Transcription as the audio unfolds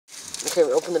Okay,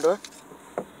 we open the door.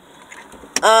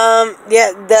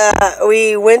 Yeah,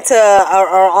 we went to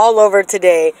our all over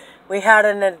today. We had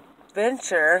an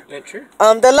adventure.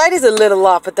 The light is a little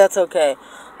off, but that's okay.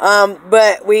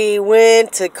 But we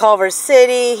went to Culver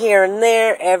City, here and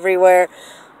there, everywhere.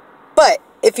 But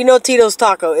if you know Titos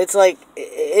Taco, it's like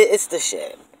it's the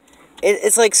shit.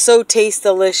 It's like so taste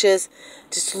delicious.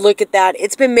 Just look at that.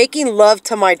 It's been making love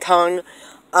to my tongue.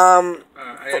 I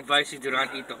advise you do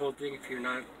not eat the whole thing if you're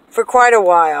not. For quite a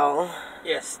while.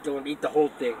 Yes, don't eat the whole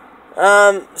thing.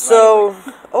 So,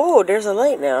 oh, there's a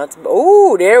light now.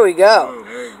 Oh, there we go.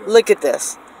 There you go. Look at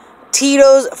this.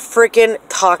 Tito's freaking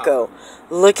taco.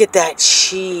 Look at that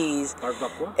cheese.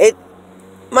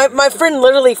 My friend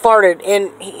literally farted, and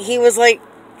he was like,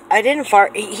 I didn't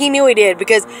fart. He knew he did,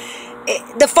 because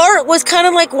the fart was kind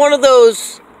of like one of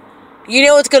those, you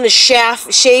know, it's going to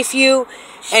chafe you,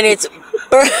 and it's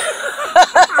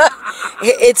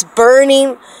it's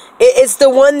burning. It's the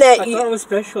one that I thought it was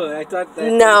special. I thought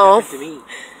that no, to me.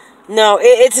 No,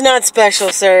 it's not special,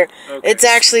 sir. Okay. It's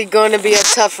actually going to be a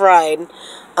tough ride.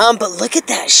 But look at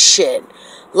that shit.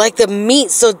 Like the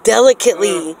meat so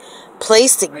delicately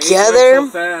placed together. So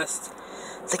fast.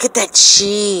 Look at that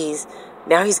cheese.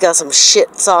 Now he's got some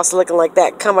shit sauce looking like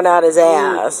that coming out his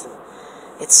ass.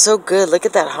 It's so good. Look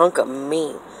at that hunk of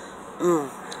meat. I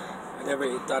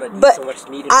never thought I'd eat so much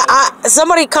meat in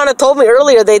somebody kind of told me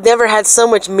earlier they'd never had so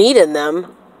much meat in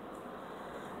them.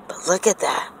 But look at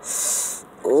that.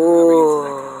 Ooh.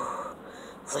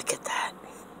 Look at that.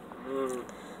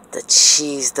 The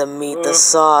cheese, the meat, the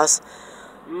sauce.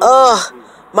 Ugh.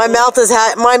 My mouth has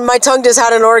had, my tongue just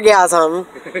had an orgasm.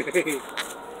 Like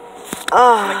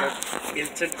an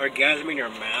instant orgasm in your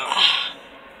mouth.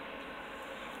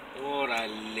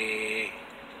 Orale.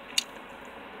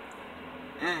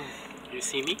 You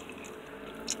see me?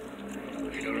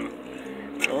 I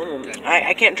don't know.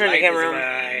 I can't turn the camera on.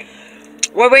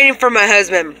 We're waiting for my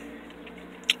husband.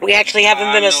 We actually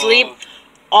haven't been asleep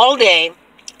all day.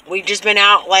 We've just been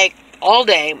out like all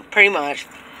day, pretty much.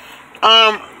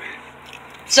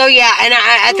 So yeah, and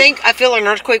I think I feel an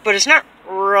earthquake, but it's not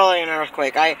really an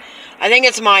earthquake. I think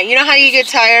it's my, you know how you get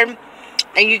tired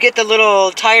and you get the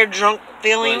little tired drunk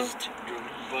feeling?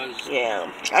 Buzz.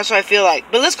 Yeah, that's what I feel like.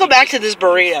 But let's go back to this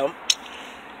burrito.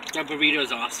 That burrito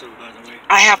is awesome, by the way.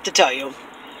 I have to tell you.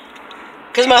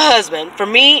 Because my husband, for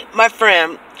me, my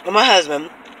friend, and my husband,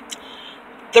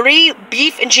 3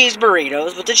 beef and cheese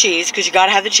burritos with the cheese, because you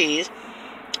gotta have the cheese.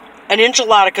 An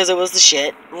enchilada, because it was the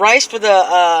shit. Rice for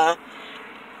the,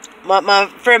 my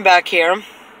friend back here.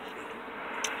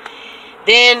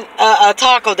 Then a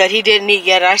taco that he didn't eat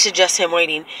yet. I suggest him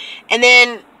waiting. And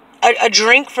then a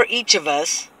drink for each of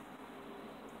us.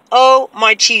 Oh,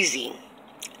 my cheesy.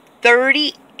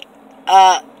 32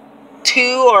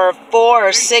 or 4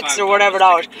 or 6 or whatever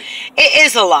dollars. It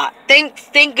is a lot. Thank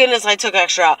goodness I took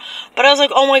extra out. But I was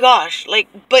like, oh my gosh. Like,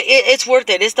 but it's worth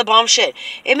it. It's the bomb shit.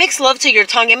 It makes love to your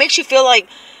tongue. It makes you feel like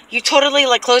you totally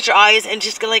like close your eyes and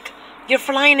just go like you're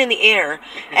flying in the air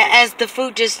as the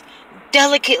food just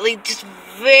delicately, just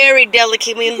very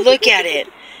delicately look at it.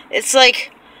 It's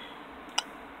like,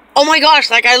 oh my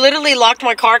gosh. Like, I literally locked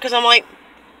my car because I'm like,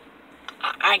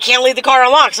 I can't leave the car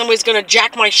unlocked. Somebody's going to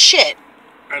jack my shit.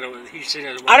 I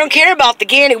don't care about the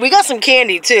candy. We got some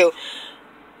candy, too.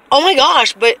 Oh, my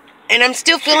gosh. But, and I'm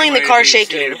still feeling the car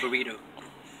shaking.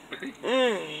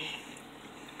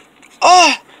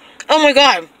 Oh, oh, my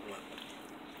God.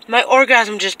 My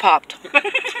orgasm just popped.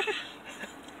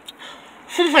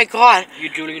 Oh, my God. You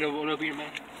drooling all over your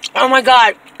mouth? Oh, my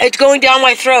God. It's going down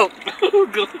my throat.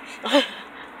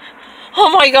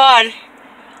 Oh, my God.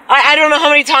 I don't know how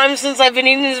many times since I've been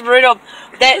eating this burrito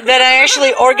that I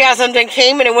actually orgasmed and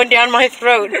came and it went down my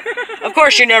throat. Of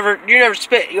course, you never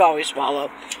spit. You always swallow.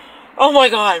 Oh my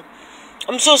God,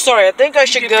 I'm so sorry. I think I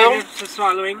should go. For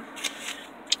swallowing.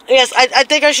 Yes, I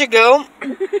think I should go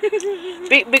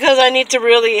because I need to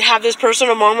really have this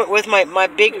personal moment with my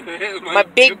big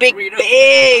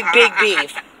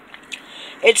beef.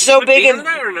 It's so big and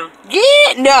no?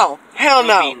 Yeah, no, hell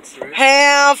no, beans, right?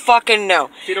 Hell fucking no.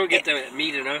 You don't get the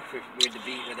meat enough with the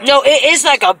beef. No, it is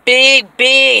like a big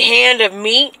hand of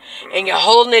meat, and you're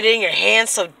holding it in your hand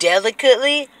so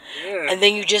delicately, and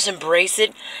then you just embrace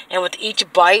it, and with each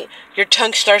bite, your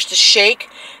tongue starts to shake,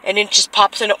 and it just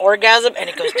pops into orgasm, and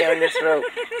it goes down your throat.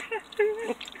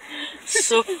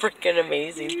 So freaking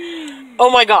amazing. Oh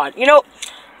my God, you know,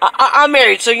 I'm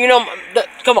married, so you know,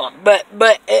 come on, but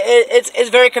it's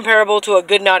very comparable to a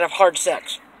good night of hard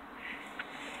sex.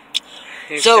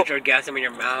 So, such orgasm in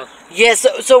your mouth. Yes,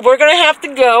 so we're gonna have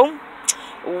to go.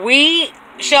 We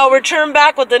shall return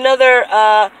back with another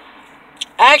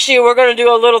Actually, we're going to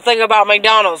do a little thing about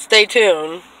McDonald's. Stay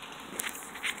tuned.